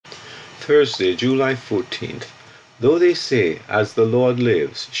Thursday, July 14th. Though they say, As the Lord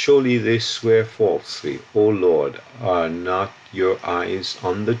lives, surely they swear falsely. O Lord, are not your eyes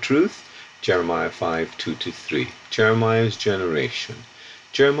on the truth? Jeremiah 5:2-3. Jeremiah's generation.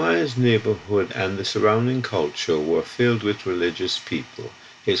 Jeremiah's neighborhood and the surrounding culture were filled with religious people.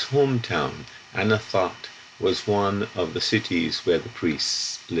 His hometown, Anathoth, was one of the cities where the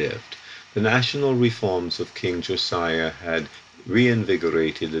priests lived. The national reforms of King Josiah had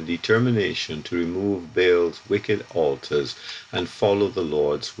reinvigorated a determination to remove Baal's wicked altars and follow the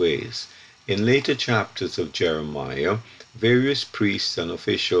Lord's ways. In later chapters of Jeremiah, various priests and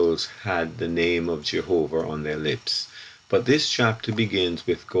officials had the name of Jehovah on their lips. But this chapter begins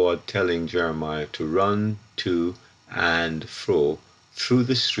with God telling Jeremiah to run to and fro through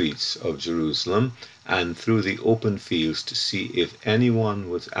the streets of Jerusalem and through the open fields to see if anyone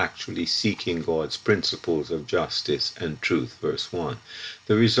was actually seeking God's principles of justice and truth. Verse 1.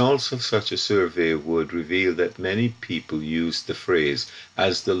 The results of such a survey would reveal that many people used the phrase,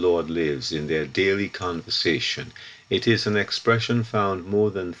 "as the Lord lives," in their daily conversation. It is an expression found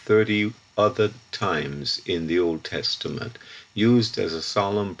more than 30 other times in the Old Testament, used as a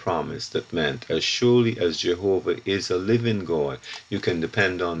solemn promise that meant, as surely as Jehovah is a living God, you can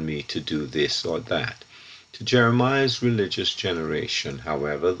depend on me to do this or that. To Jeremiah's religious generation,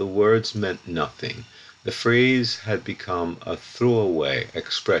 however, the words meant nothing. The phrase had become a throwaway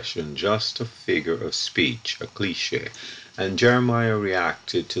expression, just a figure of speech, a cliché, and Jeremiah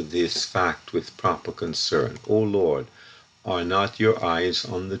reacted to this fact with proper concern. O Lord, are not your eyes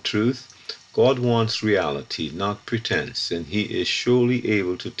on the truth? God wants reality, not pretense, and he is surely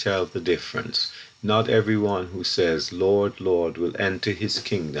able to tell the difference. Not everyone who says, Lord, Lord, will enter his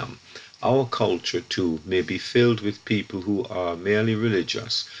kingdom. Our culture, too, may be filled with people who are merely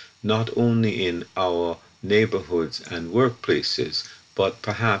religious, not only in our neighborhoods and workplaces, but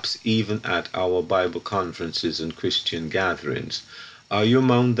perhaps even at our Bible conferences and Christian gatherings. Are you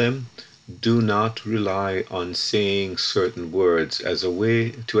among them? Do not rely on saying certain words as a way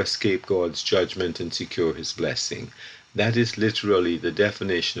to escape God's judgment and secure his blessing. That is literally the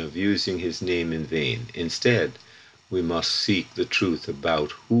definition of using his name in vain. Instead, we must seek the truth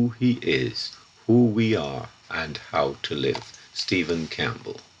about who he is, who we are, and how to live. Stephen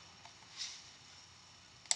Campbell.